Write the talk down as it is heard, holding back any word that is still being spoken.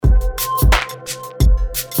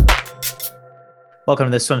Welcome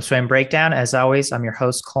to the SwimSwam Breakdown. As always, I'm your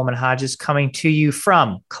host, Coleman Hodges, coming to you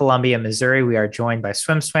from Columbia, Missouri. We are joined by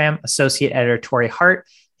SwimSwam Associate Editor Tori Hart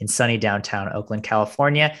in sunny downtown Oakland,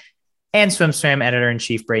 California, and SwimSwam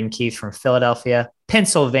Editor-in-Chief Braden Keith from Philadelphia,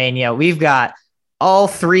 Pennsylvania. We've got all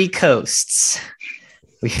three coasts.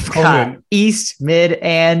 We've got East, Mid,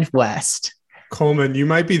 and West. Coleman, you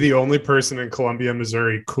might be the only person in Columbia,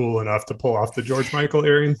 Missouri cool enough to pull off the George Michael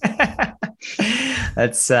earring.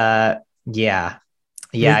 That's yeah.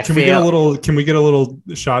 Can we get a little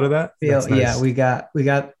shot of that? Nice. Yeah, we got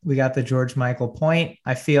the George Michael point.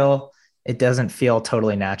 I feel it doesn't feel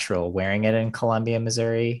totally natural wearing it in Columbia,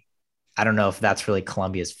 Missouri. I don't know if that's really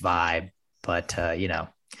Columbia's vibe, but they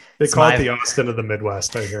call it the Austin of the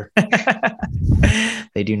Midwest, I hear.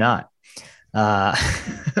 They do not.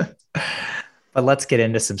 But let's get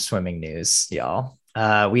into some swimming news, y'all.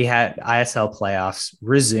 We had ISL playoffs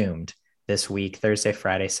resumed this week, Thursday,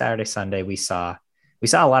 Friday, Saturday, Sunday. We saw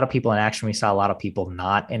a lot of people in action. We saw a lot of people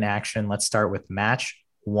not in action. Let's start with match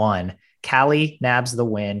one. Callie nabs the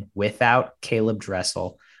win without Caleb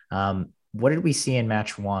Dressel. What did we see in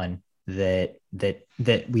match one that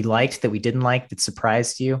we liked, that we didn't like, that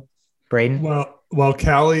surprised you, Braden? Well,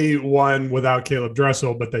 Callie won without Caleb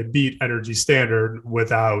Dressel, but they beat Energy Standard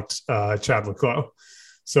without Chad Leclos.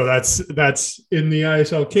 So that's in the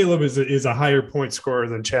ISL. Caleb is a higher point scorer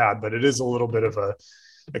than Chad, but it is a little bit of a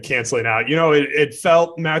canceling out. It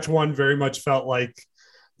felt, match one very much felt like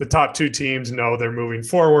the top two teams know they're moving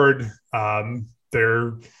forward.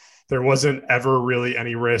 There wasn't ever really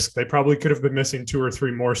any risk. They probably could have been missing two or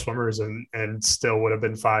three more swimmers and still would have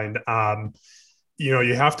been fine.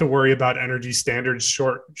 You have to worry about Energy Standard's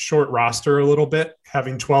short roster a little bit.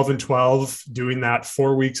 Having 12 and 12, doing that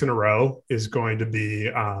 4 weeks in a row is going to be,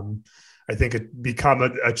 I think, it become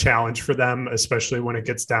a challenge for them, especially when it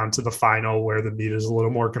gets down to the final where the meet is a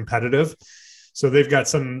little more competitive. So they've got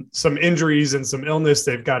some injuries and some illness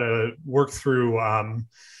they've got to work through.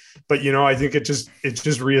 But I think it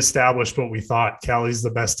just reestablished what we thought. Callie's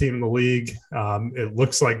the best team in the league. It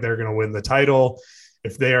looks like they're going to win the title.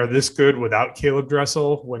 If they are this good without Caleb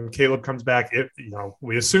Dressel, when Caleb comes back,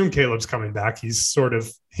 we assume Caleb's coming back. He's sort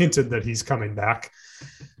of hinted that he's coming back.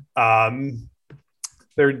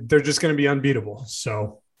 They're just going to be unbeatable.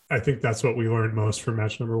 So I think that's what we learned most from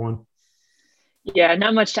match number one. Yeah,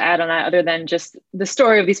 not much to add on that other than just the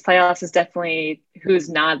story of these playoffs is definitely who's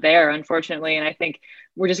not there, unfortunately. And I think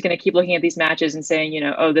we're just going to keep looking at these matches and saying,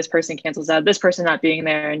 this person cancels out, this person not being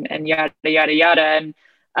there, and yada, yada, yada.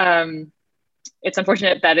 And it's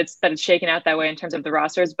unfortunate that it's shaken out that way in terms of the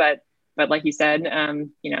rosters. But like you said,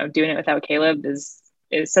 doing it without Caleb is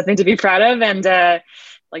something to be proud of. And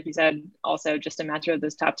like you said, also just a matter of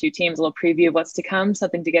those top two teams, a little preview of what's to come,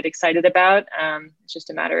 something to get excited about. It's just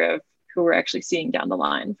a matter of who we're actually seeing down the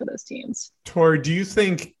line for those teams. Tori, do you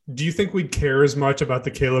think we'd care as much about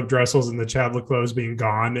the Caleb Dressels and the Chad Leclos being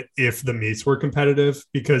gone if the meets were competitive?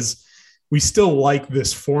 Because we still like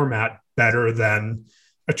this format better than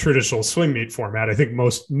a traditional swim meet format. I think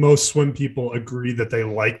most swim people agree that they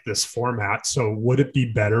like this format. So would it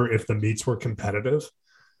be better if the meets were competitive?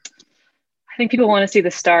 I think people want to see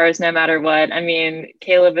the stars no matter what. I mean,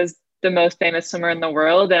 Caleb is the most famous swimmer in the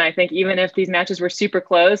world. And I think even if these matches were super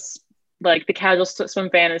close, like the casual swim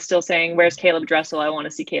fan is still saying, where's Caleb Dressel? I want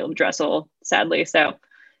to see Caleb Dressel, sadly. So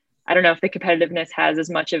I don't know if the competitiveness has as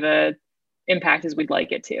much of a impact as we'd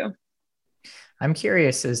like it to. I'm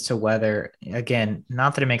curious as to whether, again,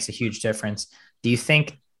 not that it makes a huge difference. Do you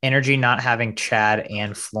think Energy not having Chad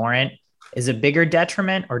and Florent is a bigger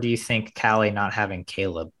detriment, or do you think Callie not having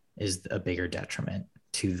Caleb is a bigger detriment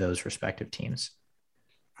to those respective teams?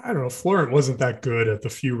 I don't know. Florent wasn't that good at the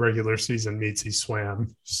few regular season meets he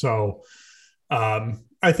swam. So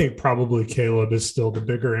I think probably Caleb is still the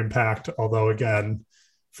bigger impact. Although, again,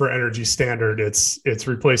 for Energy Standard, it's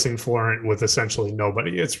replacing Florent with essentially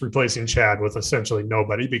nobody. It's replacing Chad with essentially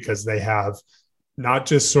nobody, because they have not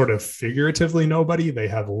just sort of figuratively nobody, they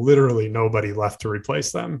have literally nobody left to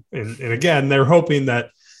replace them. And again, they're hoping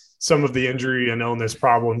that some of the injury and illness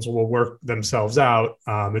problems will work themselves out.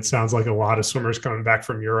 It sounds like a lot of swimmers coming back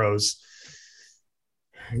from Euros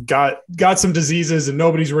got some diseases, and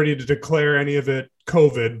nobody's ready to declare any of it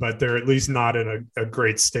COVID, but they're at least not in a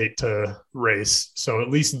great state to race. So at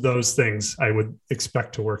least those things I would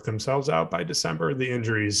expect to work themselves out by December. The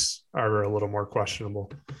injuries are a little more questionable.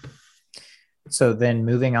 So then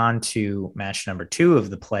moving on to match number two of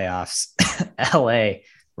the playoffs, LA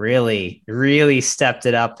really, really stepped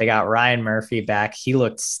it up. They got Ryan Murphy back. He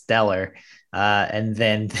looked stellar. And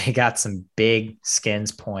then they got some big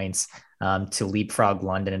skins points to leapfrog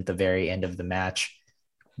London at the very end of the match.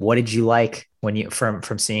 What did you like when you from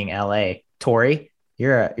seeing LA? Tori,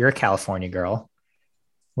 You're a California girl.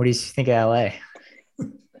 What do you think of LA?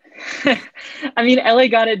 I mean, LA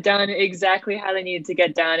got it done exactly how they needed to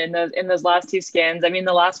get done in those last two skins. I mean,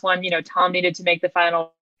 the last one, Tom needed to make the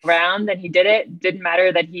final round and he did it. Didn't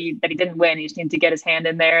matter that he didn't win. He just needed to get his hand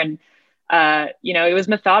in there. And it was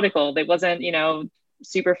methodical. It wasn't,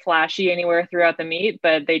 super flashy anywhere throughout the meet,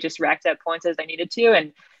 but they just racked up points as they needed to.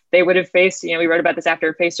 And they would have faced, we wrote about this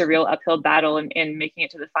after, faced a real uphill battle in making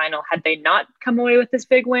it to the final had they not come away with this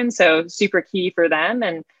big win. So super key for them.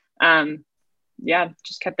 And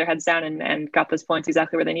just kept their heads down and got those points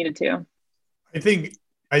exactly where they needed to. I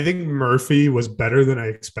think Murphy was better than I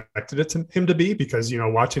expected him to be because,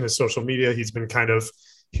 watching his social media, he's been kind of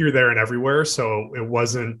here, there, and everywhere. So it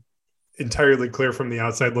wasn't entirely clear from the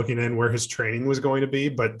outside looking in where his training was going to be.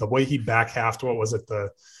 But the way he back halved, what was it, the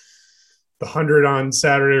 100 on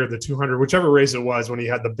Saturday or the 200, whichever race it was, when he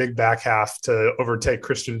had the big back half to overtake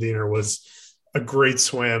Christian Diener was a great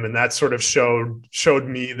swim. And that sort of showed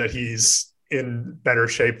me that he's in better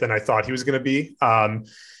shape than I thought he was going to be.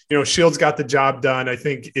 Shields got the job done. I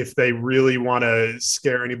think if they really want to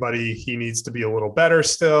scare anybody, he needs to be a little better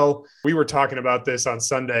still. We were talking about this on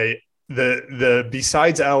Sunday. The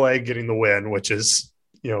besides LA getting the win, which is,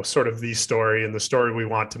 sort of the story and the story we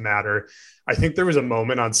want to matter. I think there was a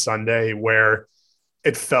moment on Sunday where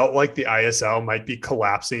it felt like the ISL might be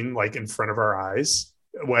collapsing like in front of our eyes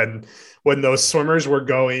when those swimmers were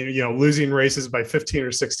going, losing races by 15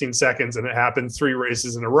 or 16 seconds. And it happened 3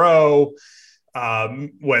 races in a row.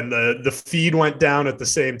 When the feed went down at the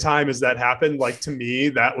same time as that happened, like to me,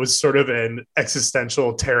 that was sort of an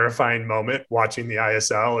existential, terrifying moment watching the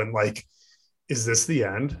ISL and like, is this the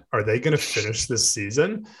end? Are they going to finish this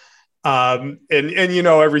season? And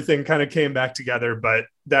everything kind of came back together, but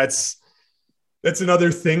that's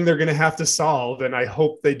another thing they're going to have to solve. And I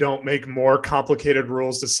hope they don't make more complicated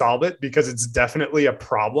rules to solve it because it's definitely a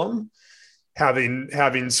problem.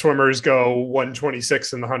 Having swimmers go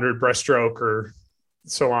 126 in the 100 breaststroke or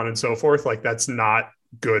so on and so forth, like that's not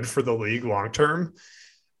good for the league long term.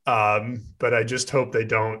 But I just hope they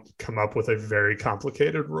don't come up with a very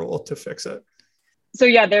complicated rule to fix it. So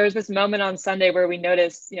yeah, there was this moment on Sunday where we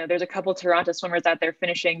noticed, there's a couple Toronto swimmers out there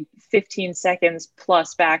finishing 15 seconds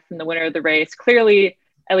plus back from the winner of the race. Clearly,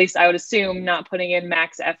 at least I would assume, not putting in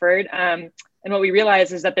max effort. And what we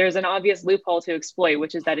realize is that there's an obvious loophole to exploit,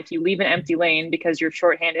 which is that if you leave an empty lane because you're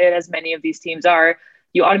shorthanded, as many of these teams are,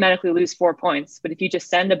 you automatically lose 4 points. But if you just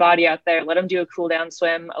send a body out there, let them do a cool down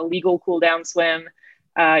swim, a legal cool down swim,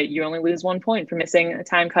 you only lose 1 point for missing a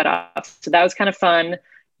time cutoff. So that was kind of fun.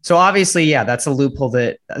 So obviously, yeah, that's a loophole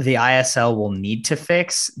that the ISL will need to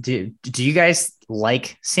fix. Do you guys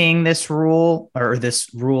like seeing this rule or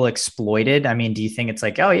this rule exploited? I mean, do you think it's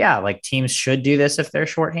like, oh yeah, like teams should do this if they're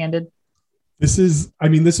shorthanded? This is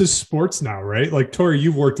sports now, right? Like Tori,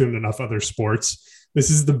 you've worked in enough other sports. This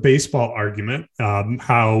is the baseball argument,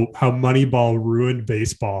 how Moneyball ruined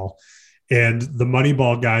baseball. And the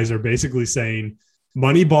Moneyball guys are basically saying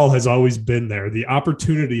Moneyball has always been there. The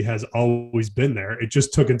opportunity has always been there. It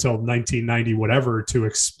just took until 1990, whatever, to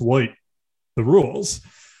exploit the rules.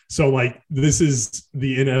 So like, this is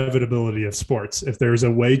the inevitability of sports. If there's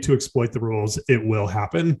a way to exploit the rules, it will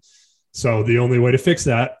happen. So the only way to fix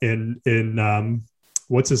that in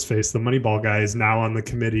what's his face, the Moneyball guy is now on the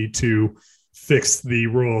committee to fix the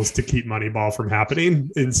rules to keep Moneyball from happening.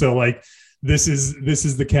 And so like, this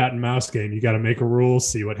is the cat and mouse game. You got to make a rule,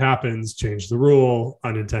 see what happens, change the rule,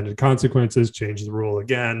 unintended consequences, change the rule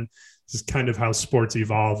again. This is kind of how sports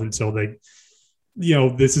evolve until they,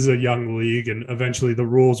 this is a young league and eventually the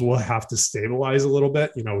rules will have to stabilize a little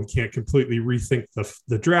bit. We can't completely rethink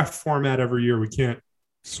the draft format every year. We can't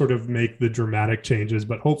sort of make the dramatic changes,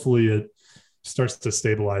 but hopefully it starts to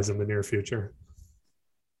stabilize in the near future.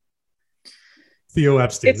 Theo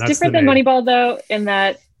Epstein. It's different than Moneyball though, in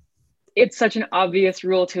that it's such an obvious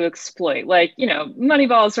rule to exploit. Like,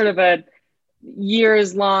 Moneyball is sort of a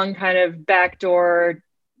years long kind of backdoor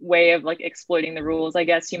way of like exploiting the rules, I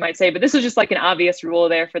guess you might say, but this was just like an obvious rule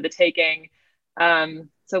there for the taking. So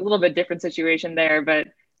a little bit different situation there, but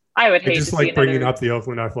I would hate just to like see bringing up the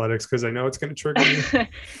Oakland Athletics because I know it's going to trigger you.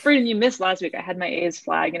 Braden, you missed last week. I had my A's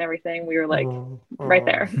flag and everything. We were like right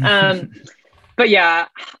there. But yeah,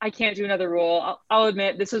 I can't do another rule. I'll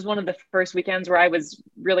admit this was one of the first weekends where I was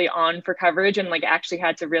really on for coverage and like actually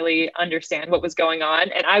had to really understand what was going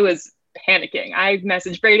on. And I was panicking. I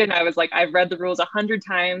messaged Braden. I was like, I've read the rules 100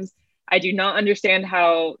 times. I do not understand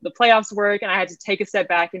how the playoffs work. And I had to take a step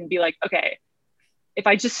back and be like, okay, if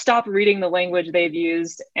I just stop reading the language they've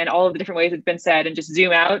used and all of the different ways it's been said and just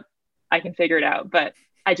zoom out, I can figure it out. But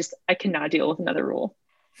I cannot deal with another rule.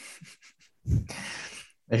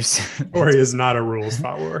 Corey is not a rules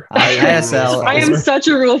follower. I am a rules ISL. I am follower. such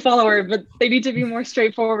a rule follower, but they need to be more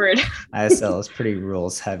straightforward. ISL is pretty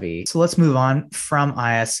rules heavy. So let's move on from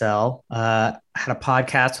ISL. I had a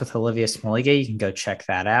podcast with Olivia Smoliga. You can go check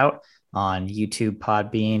that out on YouTube,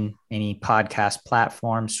 Podbean, any podcast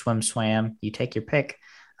platform, SwimSwam. You take your pick.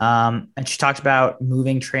 And she talked about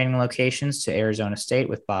moving training locations to Arizona State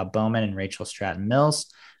with Bob Bowman and Rachel Stratton Mills.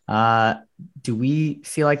 Do we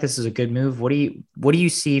feel like this is a good move? What do you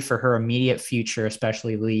see for her immediate future,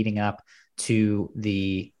 especially leading up to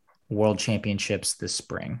the World Championships this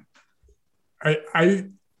spring?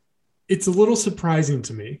 It's a little surprising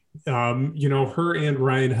to me. Her and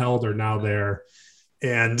Ryan Held are now there,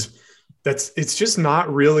 and it's just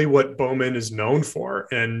not really what Bowman is known for.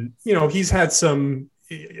 And, he's had some,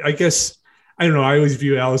 I guess, I don't know. I always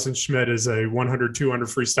view Allison Schmidt as a 100, 200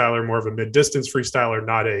 freestyler, more of a mid-distance freestyler,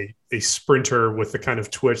 not a sprinter with the kind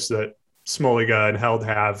of twitch that Smoliga and Held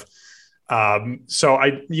have. So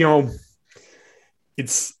I'd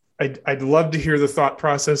love to hear the thought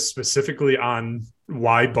process specifically on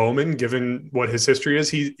why Bowman, given what his history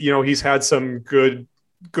is. He's had some good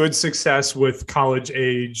success with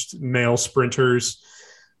college-aged male sprinters,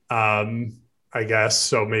 I guess.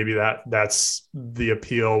 So maybe that's the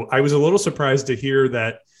appeal. I was a little surprised to hear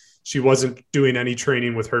that she wasn't doing any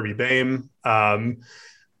training with Herbie Boehm.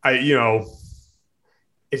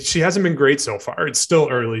 She hasn't been great so far. It's still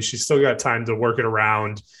early. She's still got time to work it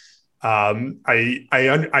around.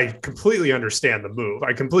 I completely understand the move.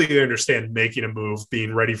 I completely understand making a move,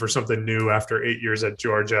 being ready for something new after 8 years at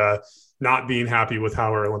Georgia, not being happy with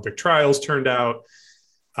how her Olympic trials turned out,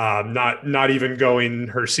 not even going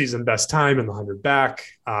her season best time in the 100 back,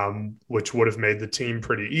 which would have made the team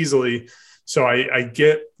pretty easily. So I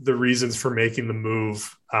get the reasons for making the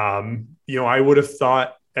move. I would have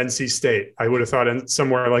thought NC State. I would have thought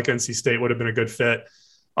somewhere like NC State would have been a good fit.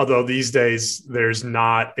 Although these days there's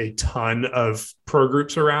not a ton of pro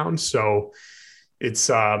groups around. So it's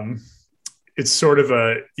sort of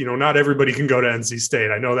not everybody can go to NC State.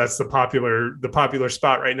 I know that's the popular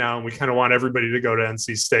spot right now, and we kind of want everybody to go to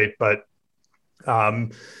NC State, but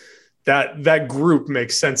that group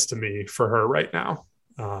makes sense to me for her right now.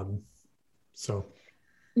 So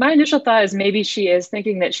my initial thought is maybe she is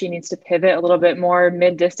thinking that she needs to pivot a little bit more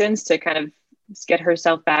mid-distance to kind of get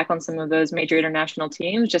herself back on some of those major international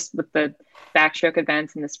teams, just with the backstroke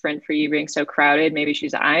events and the sprint for you being so crowded. Maybe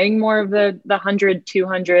she's eyeing more of the 100,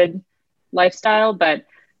 200 lifestyle, but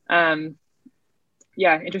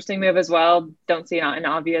interesting move as well. Don't see an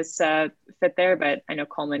obvious fit there, but I know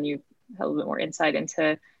Coleman, you have a little bit more insight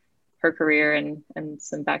into her career and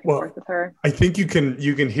some back and forth with her. I think you can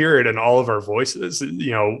hear it in all of our voices.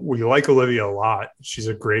 We like Olivia a lot. She's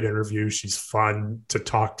a great interview. She's fun to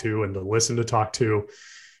talk to and to listen to talk to,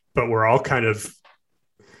 but we're all kind of,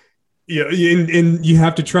 and you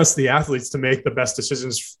have to trust the athletes to make the best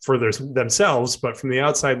decisions for themselves. But from the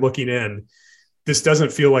outside looking in, this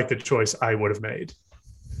doesn't feel like the choice I would have made.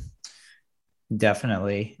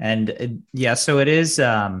 Definitely. And so it is,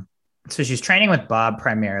 so she's training with Bob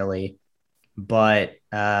primarily, but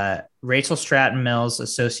Rachel Stratton Mills,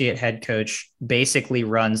 associate head coach, basically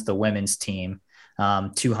runs the women's team,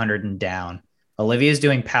 200 and down. Olivia's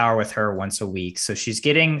doing power with her once a week. So she's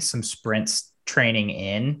getting some sprints training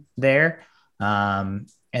in there. And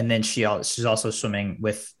then she's also swimming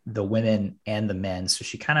with the women and the men. So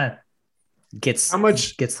she kind of gets the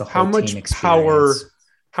whole team experience. Power,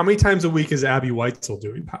 how many times a week is Abby Weitzel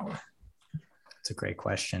doing power? It's a great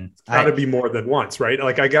question. It's got to be more than once, right?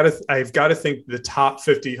 Like I've got to think the top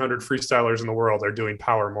 50, 100 freestylers in the world are doing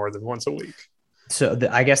power more than once a week. So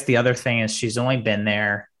I guess the other thing is she's only been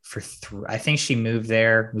there for I think she moved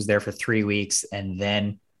there, was there for 3 weeks, and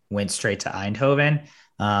then went straight to Eindhoven.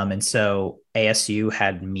 And so ASU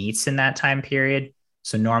had meets in that time period.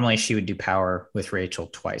 So normally she would do power with Rachel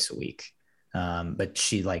twice a week. But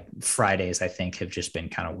she Fridays, I think, have just been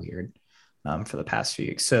kind of weird for the past few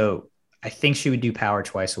weeks. So I think she would do power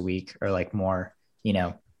twice a week, or more,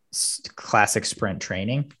 classic sprint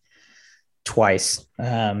training twice.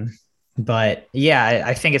 But yeah,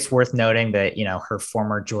 I think it's worth noting that, her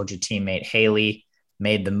former Georgia teammate Haley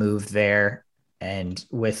made the move there, and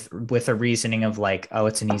with a reasoning of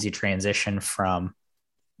it's an easy transition from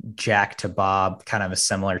Jack to Bob, kind of a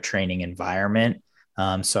similar training environment.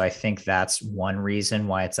 So I think that's one reason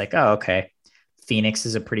why it's okay, Phoenix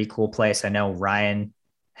is a pretty cool place. I know Ryan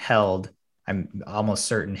Held, I'm almost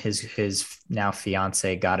certain his now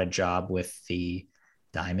fiance got a job with the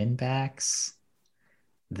Diamondbacks,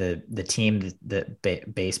 the team, the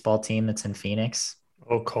baseball team that's in Phoenix.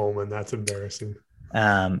 Oh, Coleman, that's embarrassing.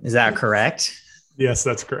 Is that correct? Yes,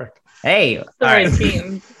 that's correct. Hey, all Similar right.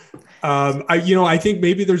 teams. I think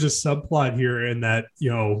maybe there's a subplot here in that,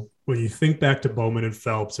 when you think back to Bowman and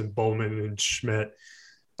Phelps and Bowman and Schmidt,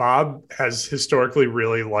 Bob has historically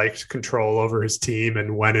really liked control over his team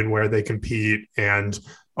and when and where they compete, and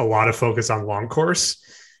a lot of focus on long course.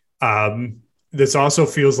 This also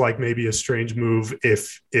feels like maybe a strange move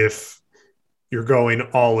if you're going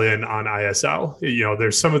all in on ISL.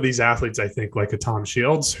 There's some of these athletes, I think, like a Tom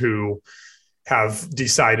Shields, who have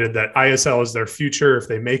decided that ISL is their future. If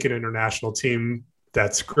they make an international team,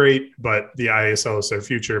 that's great, but the ISL is their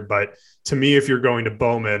future. But to me, if you're going to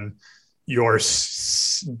Bowman, you're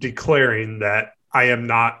declaring that I am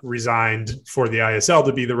not resigned for the ISL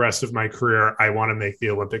to be the rest of my career. I want to make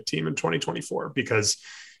the Olympic team in 2024 because,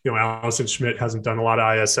 Allison Schmidt hasn't done a lot of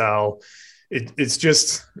ISL. It's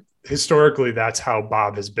just historically, that's how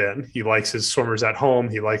Bob has been. He likes his swimmers at home.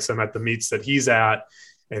 He likes them at the meets that he's at.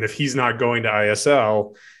 And if he's not going to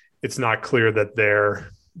ISL, it's not clear that they're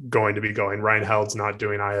going to be going. Ryan Held's not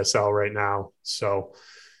doing ISL right now. So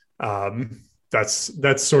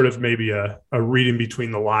that's sort of maybe a reading between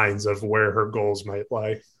the lines of where her goals might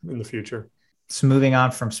lie in the future. So moving on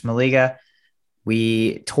from Smaliga,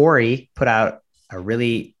 Tori put out a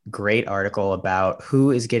really great article about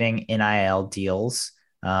who is getting NIL deals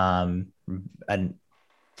in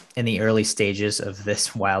the early stages of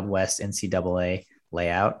this Wild West NCAA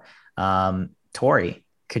layout. Tori,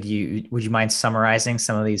 would you mind summarizing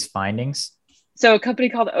some of these findings? So a company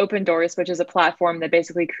called Open Doors, which is a platform that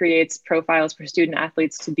basically creates profiles for student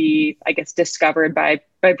athletes to be, I guess, discovered by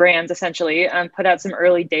brands, essentially, put out some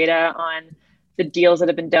early data on the deals that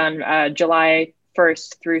have been done July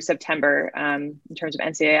 1st through September in terms of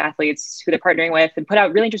NCAA athletes, who they're partnering with, and put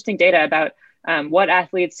out really interesting data about what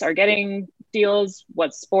athletes are getting deals,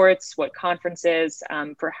 what sports, what conferences,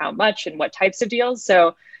 for how much, and what types of deals.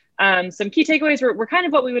 So some key takeaways were kind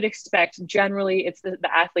of what we would expect. Generally, it's the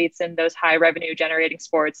athletes in those high revenue generating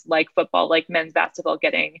sports like football, like men's basketball,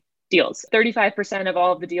 getting deals. 35% of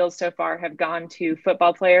all of the deals so far have gone to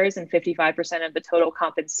football players and 55% of the total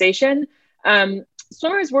compensation.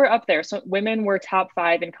 Swimmers were up there. So women were top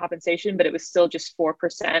 5 in compensation, but it was still just 4%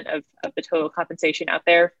 of the total compensation out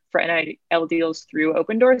there for NIL deals through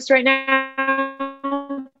Open Doors right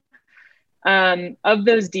now. Of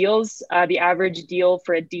those deals, the average deal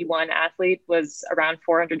for a D1 athlete was around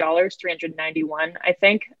 $400, $391, I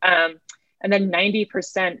think. And then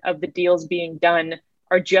 90% of the deals being done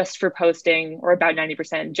are just for posting, or about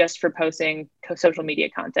 90% just for posting social media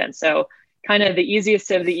content. So kind of the easiest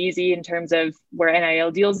of the easy in terms of where NIL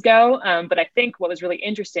deals go. But I think what was really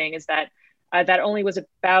interesting is that that only was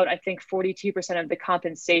about, I think, 42% of the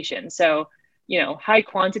compensation. So, high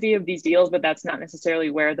quantity of these deals, but that's not necessarily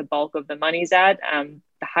where the bulk of the money's at. The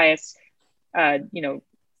highest,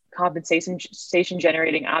 compensation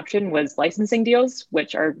generating option was licensing deals,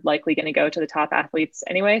 which are likely going to go to the top athletes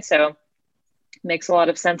anyway. So makes a lot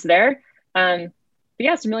of sense there. But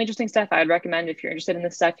yeah, some really interesting stuff. I'd recommend, if you're interested in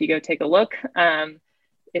this stuff, you go take a look.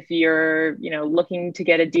 If you're, looking to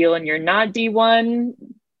get a deal and you're not D1,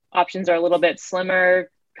 options are a little bit slimmer,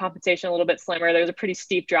 compensation a little bit slimmer. There was a pretty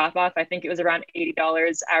steep drop off. I think it was around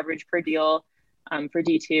 $80 average per deal for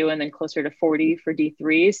D2, and then closer to $40 for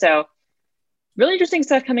D3. So really interesting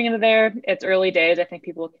stuff coming into there. It's early days. I think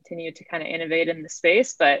people will continue to kind of innovate in the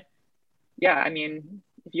space. But yeah, I mean,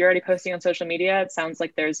 if you're already posting on social media, it sounds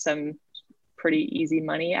like there's some pretty easy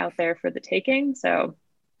money out there for the taking. So,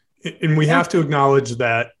 and we have to acknowledge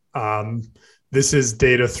that this is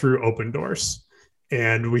data through Open Doors,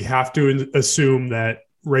 and we have to assume that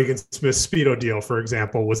Reagan Smith's Speedo deal, for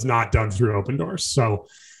example, was not done through Open Doors. So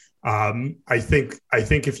I think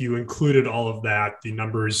if you included all of that, the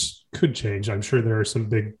numbers could change. I'm sure there are some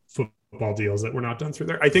big football deals that were not done through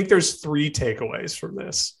there. I think there's 3 takeaways from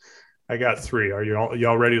this. I got 3. Are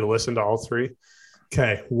y'all ready to listen to all 3?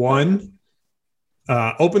 Okay. 1,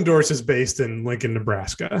 Open Doors is based in Lincoln,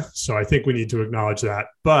 Nebraska. So I think we need to acknowledge that.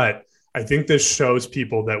 But I think this shows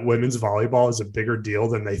people that women's volleyball is a bigger deal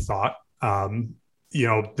than they thought.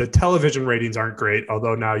 The television ratings aren't great,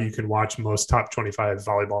 although now you can watch most top 25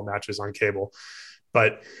 volleyball matches on cable.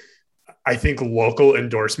 But I think local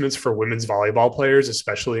endorsements for women's volleyball players,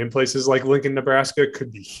 especially in places like Lincoln, Nebraska,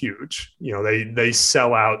 could be huge. They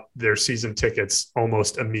sell out their season tickets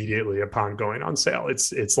almost immediately upon going on sale.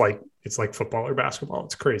 It's like football or basketball.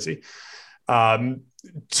 It's crazy.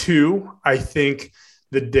 2, I think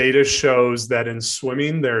the data shows that in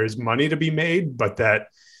swimming there is money to be made, but that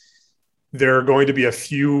there are going to be a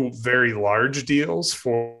few very large deals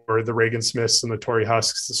for the Reagan Smiths and the Tori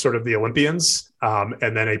Husks, sort of the Olympians,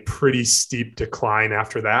 and then a pretty steep decline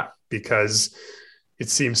after that, because it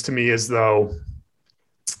seems to me as though,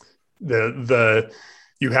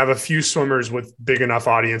 You have a few swimmers with big enough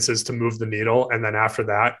audiences to move the needle. And then after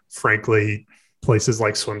that, frankly, places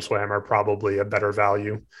like SwimSwam are probably a better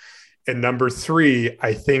value. And number three,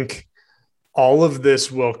 I think all of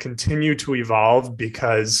this will continue to evolve,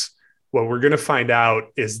 because what we're going to find out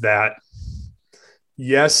is that,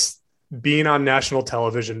 yes, being on national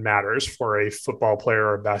television matters for a football player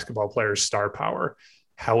or a basketball player's star power.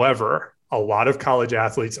 However, a lot of college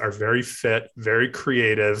athletes are very fit, very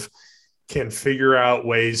creative, can figure out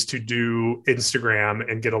ways to do Instagram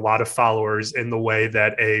and get a lot of followers in the way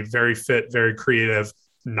that a very fit, very creative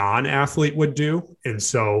non-athlete would do. And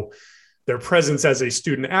so their presence as a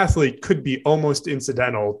student athlete could be almost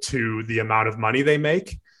incidental to the amount of money they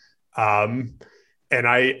make. And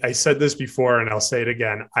I said this before, and I'll say it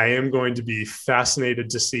again. I am going to be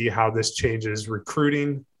fascinated to see how this changes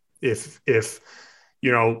recruiting. If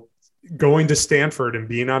going to Stanford and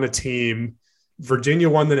being on a team, Virginia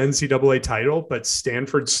won the NCAA title, but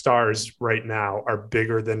Stanford stars right now are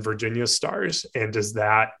bigger than Virginia stars. And does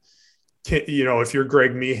that, if you're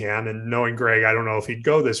Greg Meehan, and knowing Greg, I don't know if he'd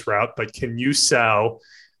go this route, but can you sell,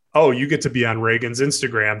 you get to be on Reagan's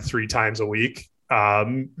Instagram 3 times a week?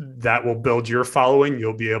 That will build your following.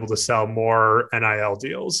 You'll be able to sell more NIL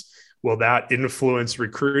deals. Will that influence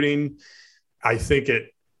recruiting? I think it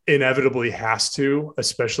inevitably has to,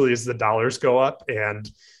 especially as the dollars go up and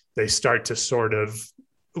they start to sort of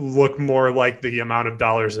look more like the amount of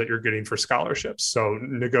dollars that you're getting for scholarships. So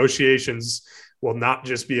negotiations will not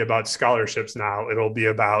just be about scholarships now. It'll be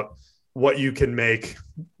about what you can make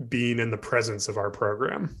being in the presence of our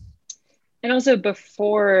program. And also,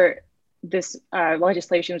 before this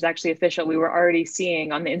legislation was actually official, we were already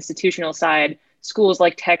seeing on the institutional side, schools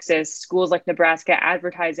like Texas, schools like Nebraska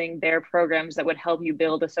advertising their programs that would help you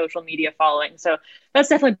build a social media following. So that's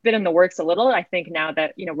definitely been in the works a little. I think now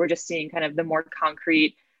that, we're just seeing kind of the more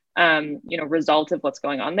concrete, result of what's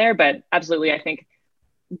going on there. But absolutely, I think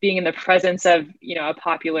being in the presence of, a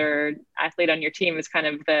popular athlete on your team is kind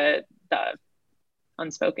of the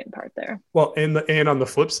unspoken part there. Well, and on the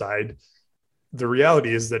flip side, the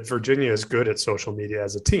reality is that Virginia is good at social media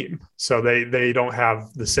as a team. So they don't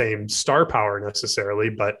have the same star power necessarily,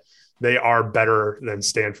 but they are better than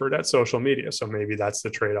Stanford at social media. So maybe that's the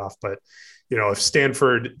trade-off. But, if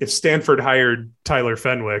Stanford hired Tyler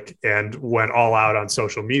Fenwick and went all out on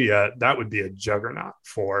social media, that would be a juggernaut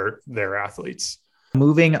for their athletes.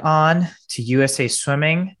 Moving on to USA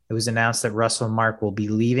Swimming, it was announced that Russell Mark will be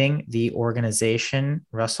leaving the organization.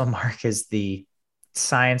 Russell Mark is the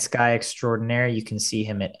science guy extraordinaire. You can see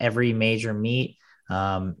him at every major meet,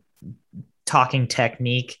 talking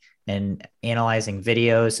technique and analyzing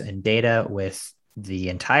videos and data with the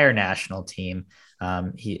entire national team.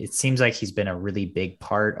 It seems like he's been a really big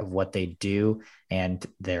part of what they do and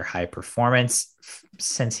their high performance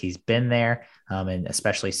since he's been there, and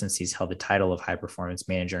especially since he's held the title of high performance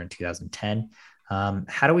manager in 2010.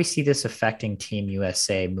 How do we see this affecting Team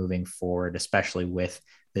USA moving forward, especially with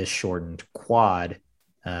this shortened quad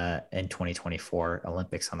in 2024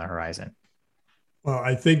 Olympics on the horizon? Well,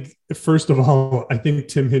 I think, first of all, Tim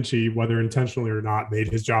Hinchey, whether intentionally or not, made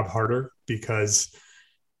his job harder because,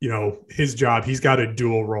 his job, he's got a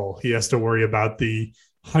dual role. He has to worry about the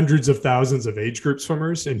hundreds of thousands of age group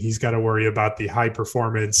swimmers, and he's got to worry about the high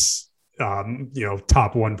performance,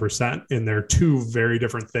 top 1%. And they're two very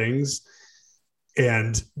different things.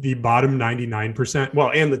 And the bottom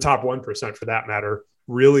 99%, and the top 1% for that matter,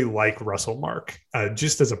 really like Russell Mark,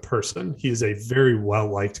 just as a person. He is a very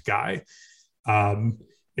well-liked guy. And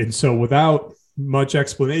so without much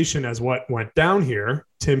explanation as what went down here,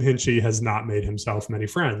 Tim Hinchey has not made himself many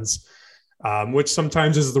friends, which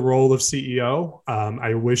sometimes is the role of CEO.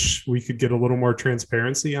 I wish we could get a little more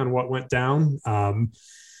transparency on what went down.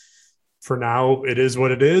 For now, it is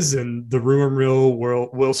what it is, and the rumor mill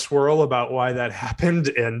will swirl about why that happened,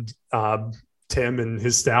 and Tim and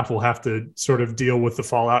his staff will have to sort of deal with the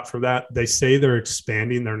fallout for that. They say they're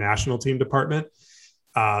expanding their national team department.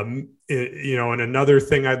 And another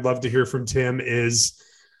thing I'd love to hear from Tim is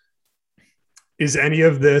any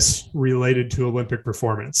of this related to Olympic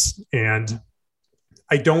performance? And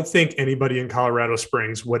I don't think anybody in Colorado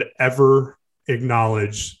Springs would ever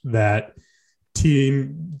acknowledge that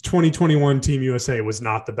 2021 Team USA was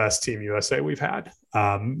not the best Team USA we've had.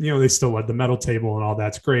 They still led the medal table and all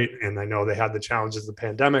that's great. And I know they had the challenges of the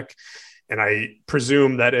pandemic. And I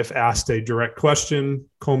presume that if asked a direct question,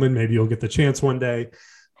 Coleman, maybe you'll get the chance one day,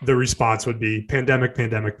 the response would be pandemic.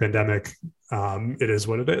 It is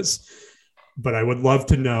what it is. But I would love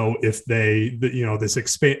to know if this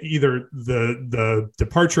expand, either the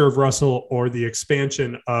departure of Russell or the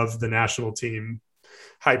expansion of the national team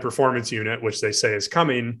high performance unit, which they say is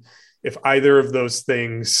coming, if either of those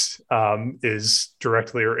things is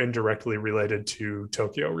directly or indirectly related to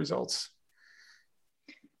Tokyo results.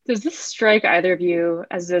 Does this strike either of you,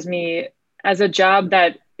 as does me, as a job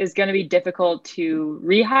that is going to be difficult to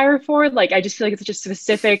rehire for? Like, I just feel like it's such a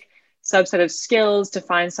specific subset of skills to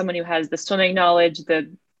find someone who has the swimming knowledge,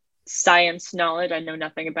 the science knowledge. I know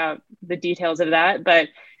nothing about the details of that, but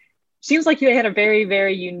seems like you had a very,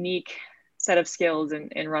 very unique set of skills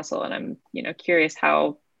in Russell. And I'm, curious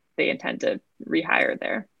how they intend to rehire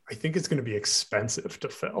there. I think it's going to be expensive to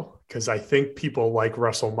fill, because I think people like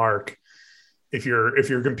Russell Mark, if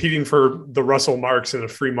you're competing for the Russell Marks in a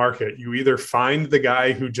free market, you either find the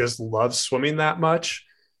guy who just loves swimming that much,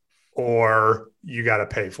 or you got to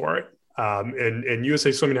pay for it. And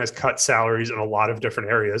USA Swimming has cut salaries in a lot of different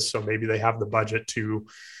areas, so maybe they have the budget to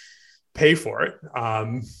pay for it.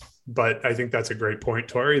 But I think that's a great point,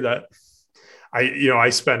 Tori, that I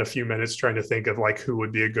spent a few minutes trying to think of like who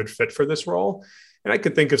would be a good fit for this role. And I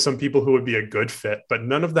could think of some people who would be a good fit, but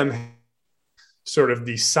none of them sort of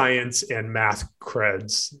the science and math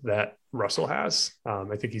creds that Russell has.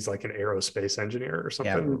 I think he's like an aerospace engineer or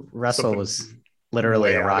something. Yeah, Russell was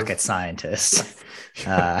literally a rocket scientist.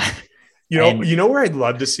 You know where I'd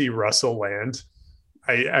love to see Russell land?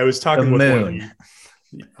 I was talking with moon.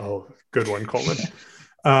 Good one, Coleman.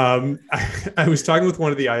 I was talking with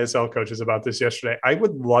one of the ISL coaches about this yesterday. I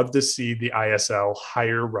would love to see the ISL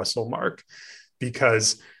hire Russell Mark,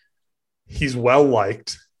 because he's well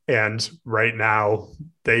liked, and right now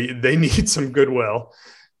they need some goodwill.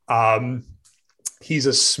 He's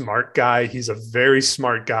a smart guy. He's a very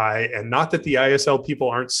smart guy, and not that the ISL people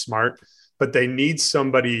aren't smart, but they need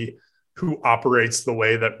somebody who operates the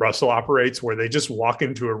way that Russell operates, where they just walk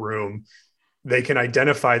into a room, they can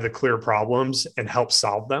identify the clear problems and help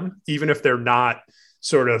solve them, even if they're not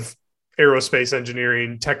sort of aerospace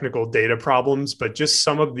engineering, technical data problems, but just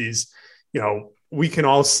some of these, we can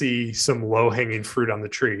all see some low-hanging fruit on the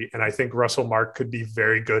tree. And I think Russell Mark could be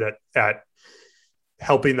very good at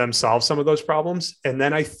helping them solve some of those problems. And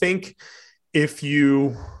then I think if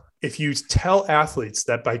you tell athletes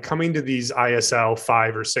that by coming to these ISL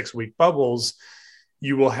 5 or 6 week bubbles,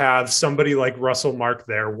 you will have somebody like Russell Mark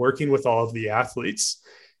there working with all of the athletes.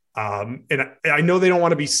 And I know they don't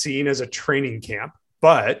want to be seen as a training camp,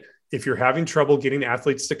 but if you're having trouble getting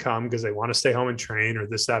athletes to come because they want to stay home and train or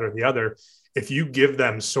this, that, or the other, if you give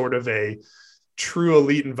them sort of a true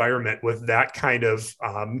elite environment with that kind of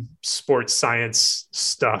sports science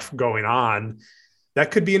stuff going on, that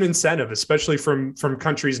could be an incentive, especially from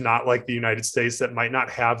countries not like the United States that might not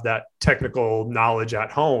have that technical knowledge at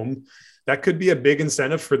home. That could be a big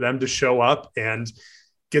incentive for them to show up and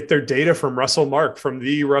get their data from Russell Mark, from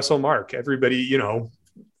the Russell Mark. Everybody,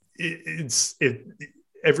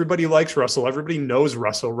 everybody likes Russell. Everybody knows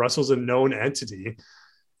Russell. Russell's a known entity.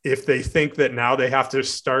 If they think that now they have to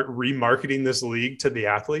start remarketing this league to the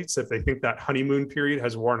athletes, if they think that honeymoon period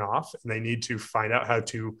has worn off and they need to find out how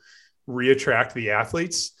to reattract the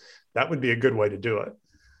athletes, that would be a good way to do it.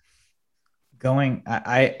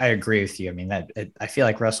 I agree with you. I mean, I feel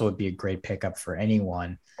like Russell would be a great pickup for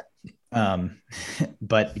anyone.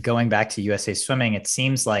 But going back to USA Swimming, it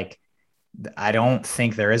seems like I don't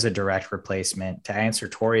think there is a direct replacement. To answer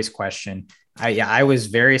Tori's question, I was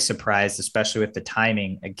very surprised, especially with the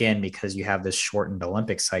timing, again, because you have this shortened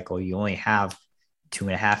Olympic cycle. You only have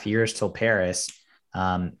 2.5 years till Paris.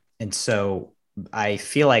 And so I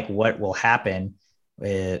feel like what will happen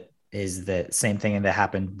is the same thing that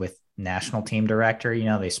happened with national team director.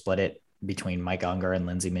 They split it between Mike Unger and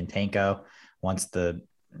Lindsay Mintenko once the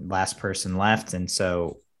last person left. And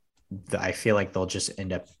so I feel like they'll just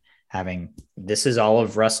end up having, this is all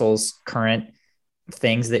of Russell's current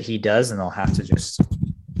things that he does, and they'll have to just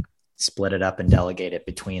split it up and delegate it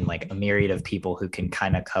between like a myriad of people who can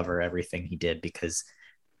kind of cover everything he did, because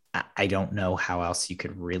I don't know how else you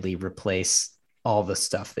could really replace all the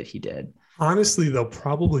stuff that he did. Honestly, they'll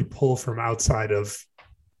probably pull from outside of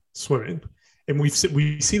swimming. And we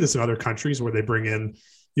see this in other countries where they bring in,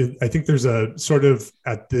 I think there's a sort of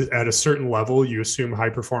at a certain level, you assume high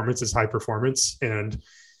performance is high performance, and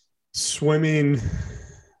swimming,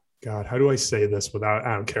 God, how do I say this without,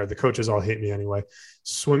 I don't care. The coaches all hate me anyway.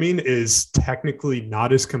 Swimming is technically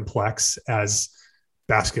not as complex as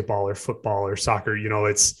basketball or football or soccer.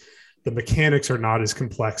 It's, the mechanics are not as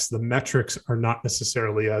complex. The metrics are not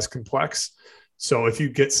necessarily as complex. So if you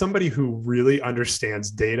get somebody who really understands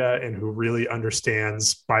data and who really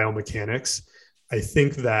understands biomechanics, I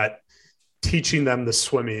think that teaching them the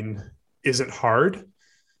swimming isn't hard.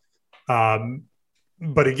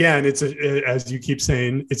 But again, as you keep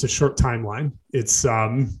saying, it's a short timeline. It's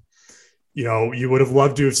You would have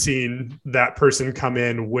loved to have seen that person come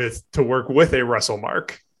in to work with a Russell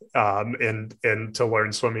Mark, and to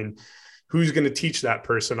learn swimming. Who's going to teach that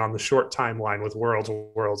person on the short timeline with Worlds,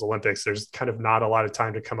 Olympics? There's kind of not a lot of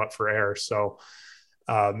time to come up for air. So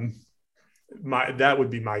that would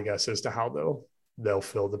be my guess as to how they'll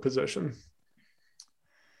fill the position.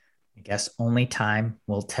 I guess only time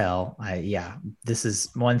will tell. This is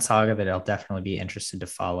one saga that I'll definitely be interested to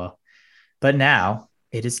follow. But now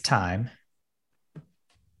it is time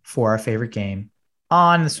for our favorite game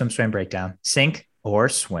on the SwimSwam breakdown: sink or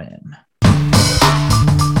swim.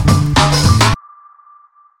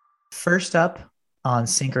 First up on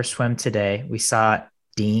sink or swim today, we saw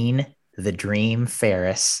Dean the Dream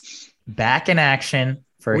Ferris back in action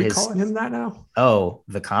for his. Calling him that now? Oh,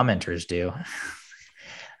 the commenters do.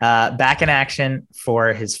 Back in action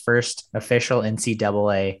for his first official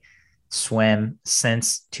NCAA swim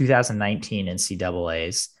since 2019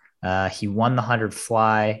 NCAAs. He won the 100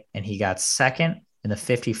 fly and he got second in the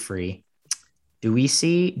 50 free. Do we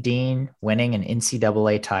see Dean winning an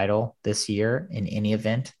NCAA title this year in any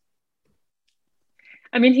event?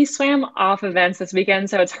 I mean, he swam off events this weekend,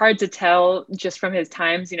 so it's hard to tell just from his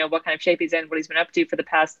times, what kind of shape he's in, what he's been up to for the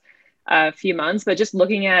past few months. But just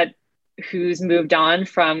looking at who's moved on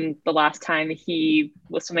from the last time he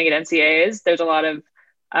was swimming at NCAAs, there's a lot of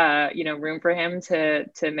room for him to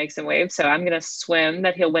make some waves. So I'm going to swim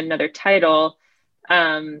that he'll win another title.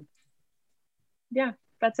 Yeah,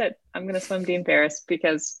 that's it. I'm going to swim Dean Ferris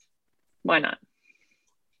because why not?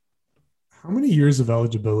 How many years of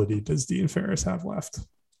eligibility does Dean Ferris have left?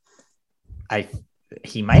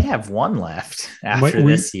 He might have one left after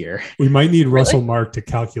this year. We might need Russell Mark to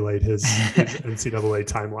calculate his NCAA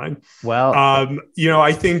timeline. Well,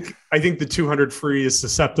 I think the 200 free is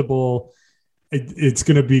susceptible. It's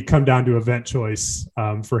going to come down to event choice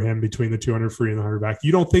for him between the 200 free and the 100 back.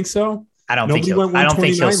 You don't think so? I don't think he'll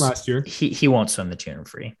last year. He won't swim the 200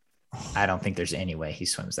 free. I don't think there's any way he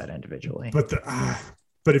swims that individually.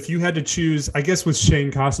 But if you had to choose, I guess with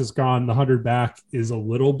Shane Casas gone, the 100 back is a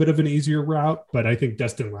little bit of an easier route, but I think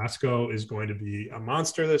Destin Lasco is going to be a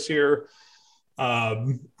monster this year.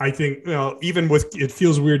 I think, even with, it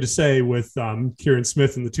feels weird to say with Kieran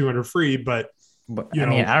Smith in the 200 free, but I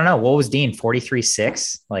mean, I don't know. What was Dean?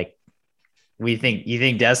 43.6? Like, you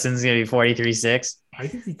think Destin's going to be 43.6? I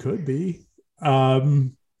think he could be.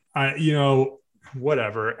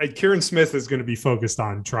 Whatever. Kieran Smith is going to be focused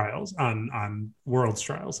on trials, on Worlds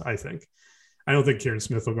trials, I think. I don't think Kieran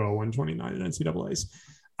Smith will go 129 in NCAAs.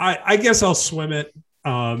 I guess I'll swim it.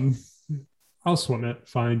 I'll swim it.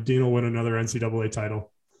 Fine. Dean will win another NCAA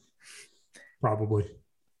title. Probably.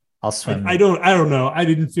 I'll swim. I don't know. I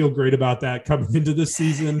didn't feel great about that coming into this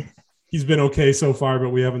season. He's been okay so far, but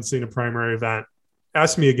we haven't seen a primary event.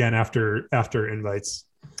 Ask me again after invites.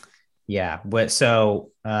 Yeah. I'm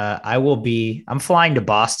flying to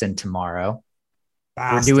Boston tomorrow.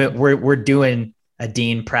 We're doing a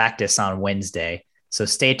Dean practice on Wednesday. So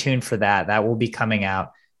stay tuned for that. That will be coming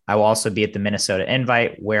out. I will also be at the Minnesota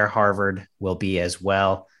Invite where Harvard will be as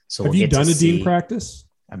well. So have you done a Dean practice?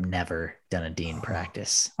 I've never done a Dean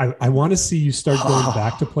practice. I want to see you start going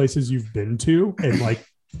back to places you've been to and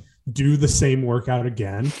do the same workout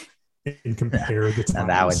again and compare the times.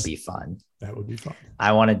 That would be fun. That would be fun.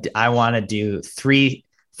 I want to do three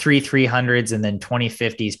 300s and then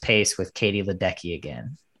 2050s pace with Katie Ledecky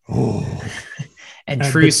again. Oh, and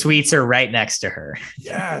True Sweets are right next to her.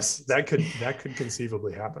 Yes, that could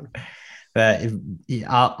conceivably happen. But I'm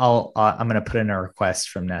going to put in a request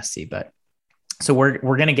from Nessie. But so we're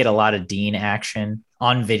going to get a lot of Dean action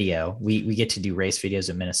on video. We get to do race videos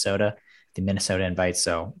in Minnesota, the Minnesota Invite.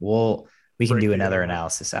 So we can do another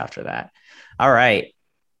analysis after that. All right.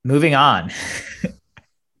 Moving on.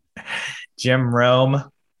 Jim Rome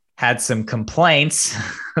had some complaints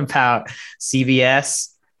about CBS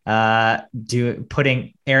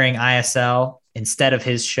airing ISL instead of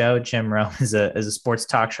his show. Jim Rome is a sports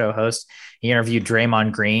talk show host. He interviewed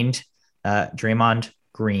Draymond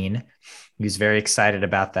Green. He was very excited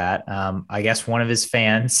about that. I guess one of his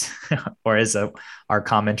fans, or as our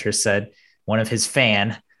commenter said, one of his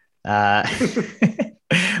fan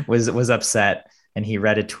was upset. And he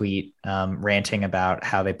read a tweet ranting about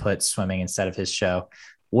how they put swimming instead of his show.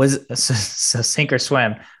 So sink or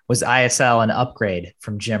swim, was ISL an upgrade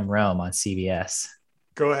from Jim Rome on CBS?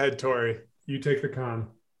 Go ahead, Tori. You take the con.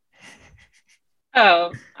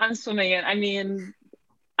 Oh, I'm swimming it. I mean,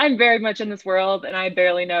 I'm very much in this world and I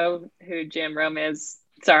barely know who Jim Rome is.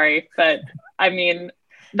 Sorry. But I mean,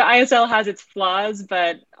 the ISL has its flaws,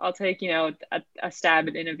 but I'll take, a stab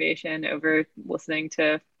at innovation over listening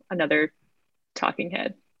to another talking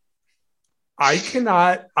head. I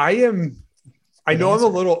am I Good know I'm answer. a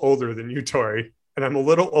little older than you, Tori, and I'm a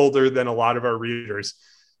little older than a lot of our readers,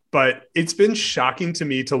 but it's been shocking to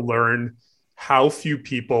me to learn how few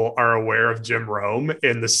people are aware of Jim Rome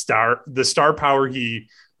and the star power he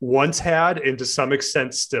once had and to some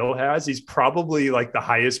extent still has. He's probably like the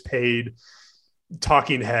highest paid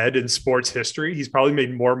talking head in sports history. He's probably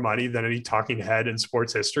made more money than any talking head in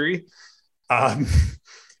sports history. Um,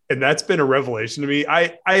 and that's been a revelation to me.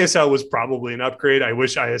 ISL was probably an upgrade. I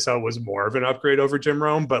wish ISL was more of an upgrade over Jim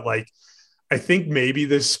Rome, but like, I think maybe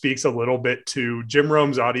this speaks a little bit to Jim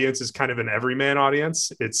Rome's audience is kind of an everyman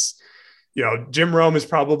audience. It's, Jim Rome is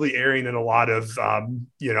probably airing in a lot of,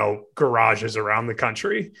 garages around the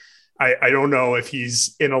country. I don't know if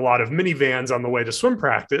he's in a lot of minivans on the way to swim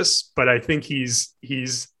practice, but I think he is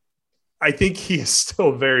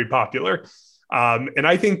still very popular. And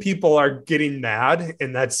I think people are getting mad,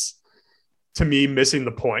 and that's, to me, missing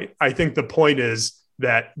the point. I think the point is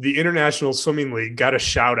that the International Swimming League got a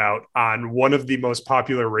shout out on one of the most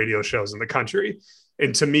popular radio shows in the country.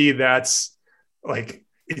 And to me, that's like,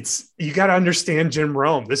 you got to understand Jim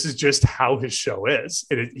Rome. This is just how his show is.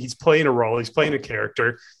 He's playing a role. He's playing a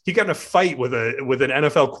character. He got in a fight with an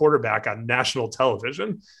NFL quarterback on national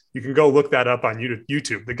television. You can go look that up on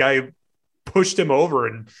YouTube. The guy pushed him over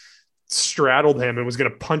and straddled him and was going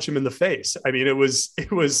to punch him in the face. I mean, it was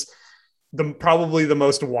probably the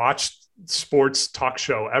most watched sports talk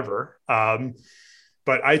show ever.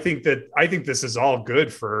 But I think this is all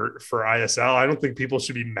good for ISL. I don't think people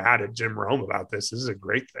should be mad at Jim Rome about this. This is a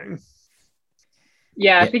great thing.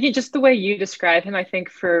 Yeah, I think just the way you describe him, I think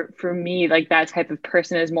for me, like that type of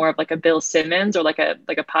person is more of like a Bill Simmons or like a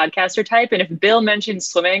podcaster type. And if Bill mentioned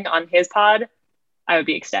swimming on his pod, I would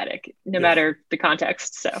be ecstatic, no matter the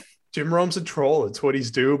context. So Jim Rome's a troll. It's what he's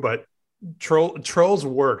do, but trolls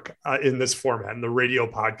work in this format, in the radio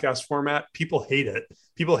podcast format. People hate it.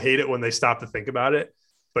 People hate it when they stop to think about it,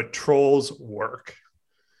 but trolls work.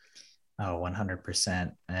 Oh,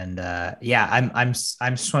 100%. And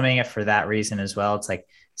I'm swimming it for that reason as well. It's like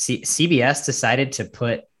CBS decided to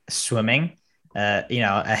put swimming,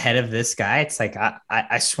 ahead of this guy. It's like,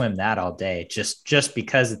 I swim that all day just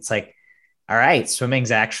because it's like, all right,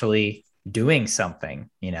 swimming's actually doing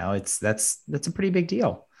something, that's a pretty big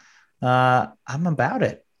deal. I'm about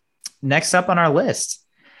it. Next up on our list,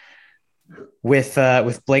 with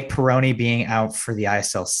Blake Peroni being out for the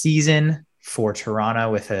ISL season for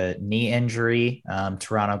Toronto with a knee injury.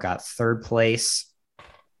 Toronto got third place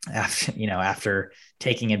after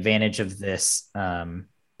taking advantage of this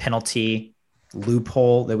penalty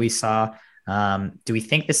loophole that we saw. Do we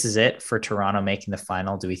think this is it for Toronto making the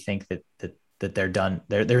final? Do we think that they're done?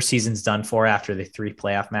 Their season's done for after the 3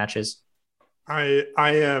 playoff matches? I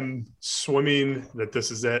am swimming that this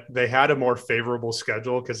is it. They had a more favorable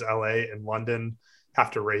schedule because LA and London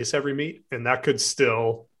have to race every meet, and that could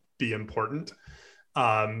still be important.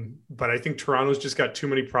 But I think Toronto's just got too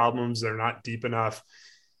many problems. They're not deep enough.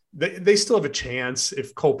 They still have a chance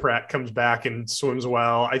if Cole Pratt comes back and swims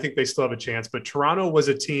well. I think they still have a chance. But Toronto was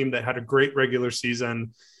a team that had a great regular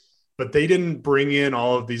season, but they didn't bring in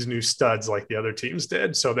all of these new studs like the other teams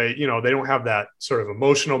did. So they don't have that sort of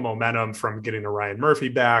emotional momentum from getting a Ryan Murphy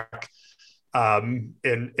back. And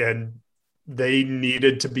they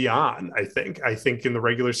needed to be on, I think in the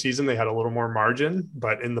regular season, they had a little more margin,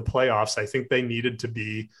 but in the playoffs, I think they needed to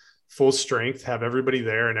be full strength, have everybody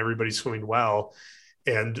there and everybody swimming well.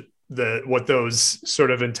 And what those sort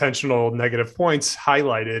of intentional negative points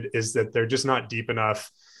highlighted is that they're just not deep enough.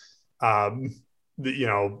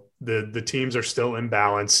 The teams are still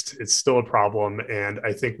imbalanced. It's still a problem. And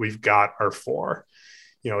I think we've got our 4.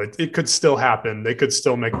 It could still happen. They could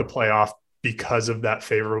still make the playoff because of that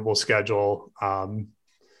favorable schedule.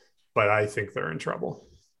 But I think they're in trouble.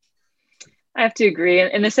 I have to agree.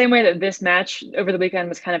 In the same way that this match over the weekend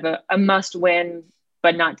was kind of a must win,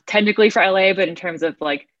 but not technically for LA, but in terms of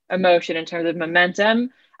like emotion, in terms of momentum,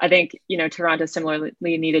 I think, Toronto similarly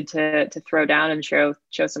needed to throw down and show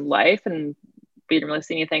some life. And we didn't really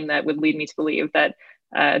see anything that would lead me to believe that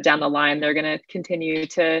down the line, they're going to continue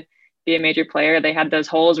to be a major player. They had those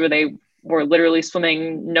holes where they were literally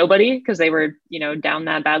swimming nobody because they were, down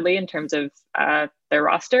that badly in terms of their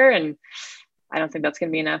roster. And I don't think that's going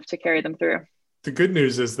to be enough to carry them through. The good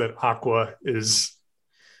news is that Aqua is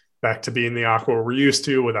back to being the Aqua we're used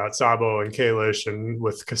to without Sabo and Kalish and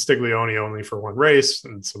with Castiglione only for one race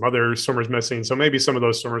and some other swimmers missing. So maybe some of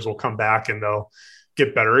those swimmers will come back and they'll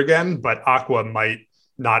get better again, but Aqua might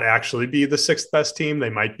not actually be the 6th best team.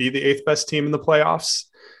 They might be the 8th best team in the playoffs.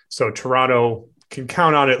 So Toronto can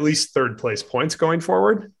count on at least 3rd place points going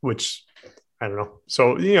forward, which I don't know.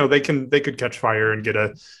 So, they could catch fire and get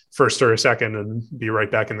a first or a second and be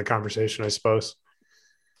right back in the conversation, I suppose.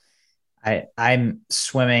 I'm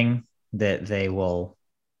swimming that they will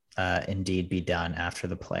indeed be done after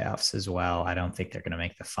the playoffs as well. I don't think they're going to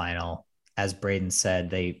make the final. As Braden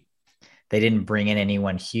said, they didn't bring in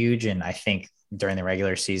anyone huge, and I think during the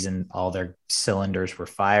regular season, all their cylinders were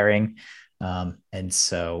firing, and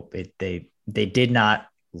so they did not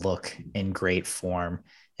look in great form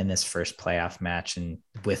in this first playoff match. And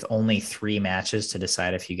with only 3 matches to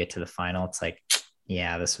decide if you get to the final, it's like,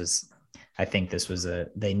 yeah, I think this was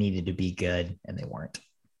they needed to be good and they weren't.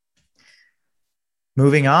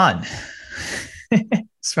 Moving on.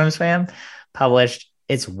 SwimSwam published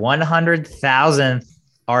its 100,000th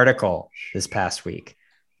article this past week.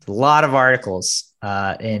 A lot of articles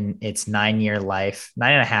in its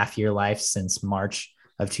 9.5-year life since March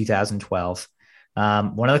of 2012.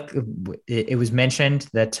 It was mentioned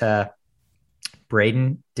that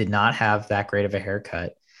Braden did not have that great of a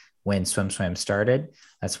haircut when SwimSwam started.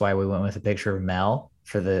 That's why we went with a picture of Mel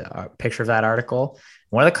for the picture of that article.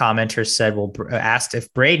 One of the commenters said, asked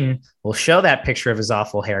if Braden will show that picture of his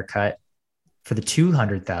awful haircut for the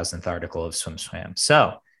 200,000th article of SwimSwam.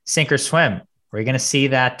 So, sink or swim, we're going to see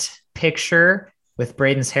that picture with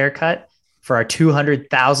Braden's haircut for our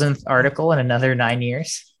 200,000th article in another 9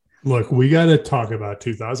 years. Look, we got to talk about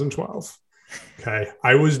 2012. Okay.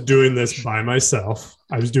 I was doing this by myself.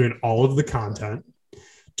 I was doing all of the content.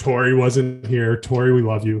 Tori wasn't here. Tori, we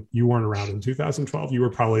love you. You weren't around in 2012. You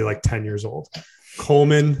were probably like 10 years old.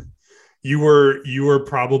 Coleman, you were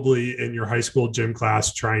probably in your high school gym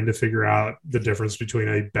class trying to figure out the difference between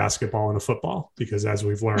a basketball and a football, because as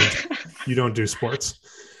we've learned, you don't do sports.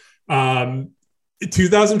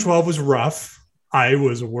 2012 was rough. I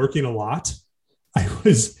was working a lot. I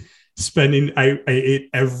ate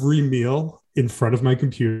every meal in front of my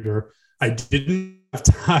computer. I didn't have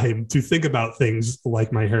time to think about things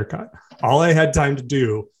like my haircut. All I had time to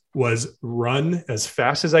do was run as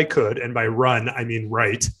fast as I could. And by run, I mean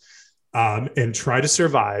right. And try to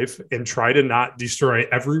survive and try to not destroy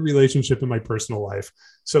every relationship in my personal life.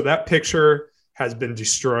 So that picture has been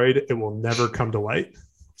destroyed. It will never come to light.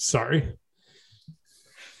 Sorry.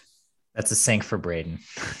 That's a sink for Braden.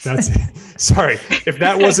 Sorry. If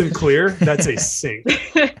that wasn't clear, that's a sink.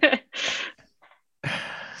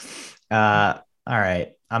 All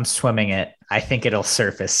right. I'm swimming it. I think it'll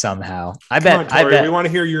surface somehow. I bet. Tori, we want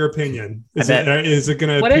to hear your opinion. Is it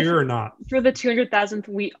going to appear or not? For the 200,000th,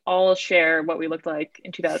 we all share what we looked like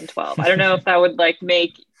in 2012. I don't know if that would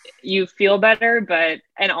make you feel better, but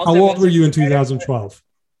also. How old were you in 2012?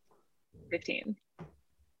 15.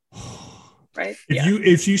 Right.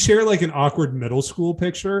 If you share like an awkward middle school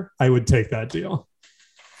picture, I would take that deal.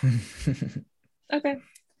 Okay.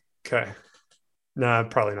 Nah,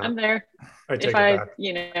 probably not. I'm there. I take it back.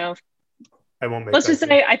 I won't make. Let's just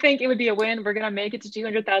say I think it would be a win. We're gonna make it to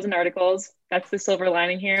 200,000 articles. That's the silver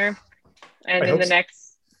lining here. And in the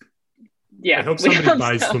next, I hope somebody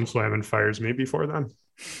buys SwimSwam and fires me before then.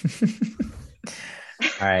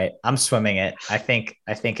 All right, I'm swimming it. I think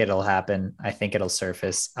it'll happen. I think it'll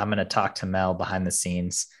surface. I'm gonna talk to Mel behind the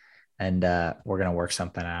scenes, and we're gonna work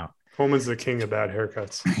something out. Coleman's the king of bad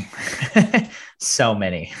haircuts. So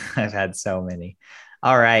many. I've had so many.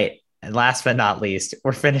 All right. And last but not least,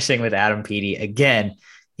 we're finishing with Adam Peaty. Again,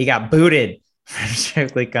 he got booted from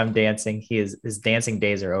Strictly Come Dancing. His dancing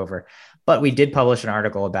days are over. But we did publish an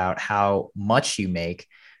article about how much you make.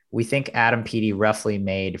 We think Adam Peaty roughly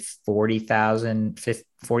made 40,000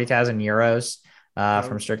 euros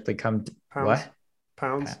from Strictly Come. Pounds.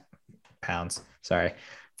 What? Pounds. Sorry.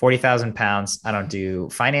 40,000 pounds. I don't do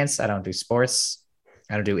finance. I don't do sports.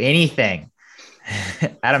 I don't do anything.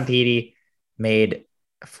 Adam Peaty made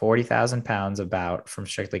 40,000 pounds from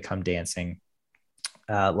Strictly Come Dancing.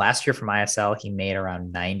 Last year from ISL, he made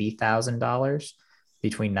around $90,000,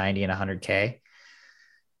 between 90 and 100K.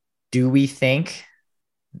 Do we think,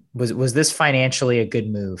 was this financially a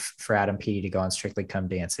good move for Adam Peaty to go on Strictly Come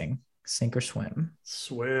Dancing? Sink or swim?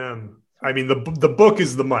 Swim. I mean, the book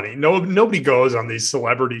is the money. Nobody goes on these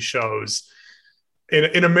celebrity shows.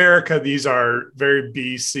 In America, these are very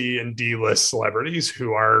B, C, and D list celebrities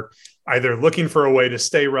who are either looking for a way to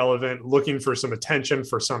stay relevant, looking for some attention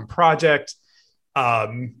for some project. I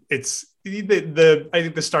think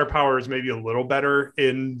the star power is maybe a little better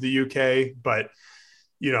in the UK, but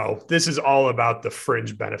this is all about the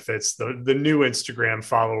fringe benefits, the new Instagram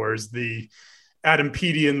followers, the Adam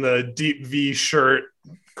Peaty in the deep V shirt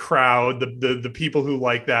crowd, the people who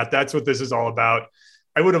like that. That's what this is all about.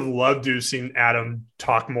 I would have loved to have seen Adam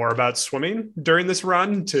talk more about swimming during this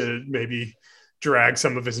run to maybe drag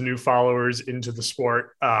some of his new followers into the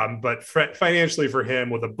sport. But financially for him,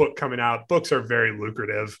 with a book coming out, books are very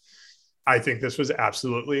lucrative. I think this was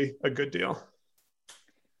absolutely a good deal.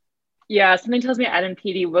 Yeah, something tells me Adam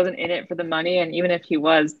Peaty wasn't in it for the money, and even if he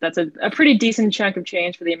was, that's a pretty decent chunk of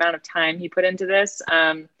change for the amount of time he put into this.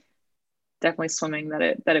 Definitely swimming that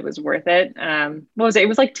it was worth it. What was it? It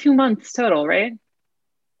was like 2 months total, right?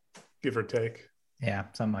 Give or take. Yeah,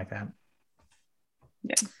 something like that.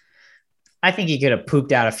 Yeah. I think he could have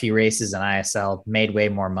pooped out a few races in ISL, made way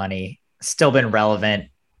more money, still been relevant.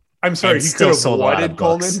 I'm sorry, he could have sold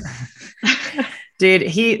Coleman. Dude,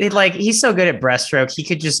 he's so good at breaststroke. He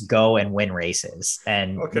could just go and win races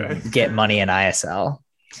and get money in ISL.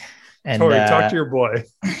 And Tori, talk to your boy.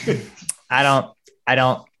 I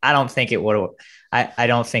don't think it would. I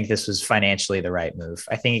don't think this was financially the right move.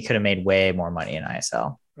 I think he could have made way more money in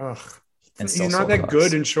ISL. Ugh. He's not that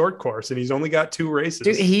good in short course, and he's only got 2 races.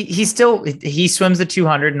 Dude, he swims the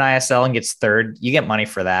 200 in ISL and gets third. You get money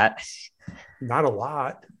for that. Not a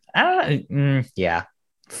lot. Yeah.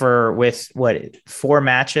 With 4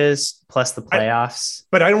 matches plus the playoffs.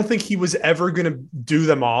 But I don't think he was ever going to do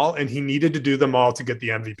them all, and he needed to do them all to get the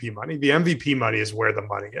MVP money. The MVP money is where the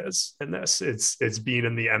money is in this. It's being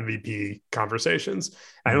in the MVP conversations.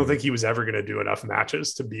 I don't think he was ever going to do enough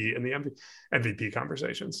matches to be in the MVP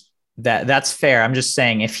conversations. That's fair. I'm just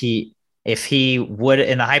saying if he would,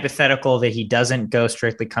 in the hypothetical that he doesn't go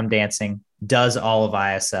Strictly Come Dancing, does all of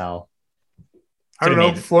ISL. I don't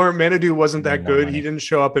know. Florent Manodou wasn't that good. He didn't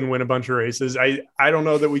show up and win a bunch of races. I don't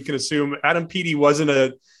know that we can assume Adam Peaty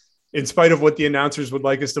wasn't in spite of what the announcers would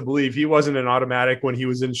like us to believe, he wasn't an automatic when he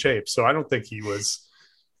was in shape. So I don't think he was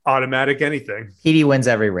automatic anything. Peaty wins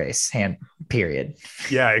every race, period.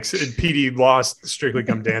 Yeah, Peaty lost Strictly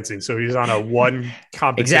Come Dancing, so he's on a one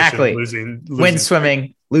competition. Exactly. Losing wins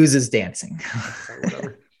swimming, loses dancing.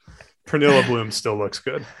 Whatever. Pernilla Bloom still looks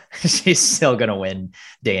good. She's still gonna win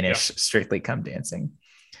Danish Strictly Come Dancing.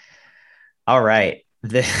 All right,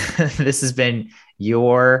 this has been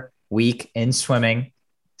your week in swimming.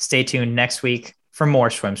 Stay tuned next week for more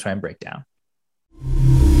SwimSwam breakdown.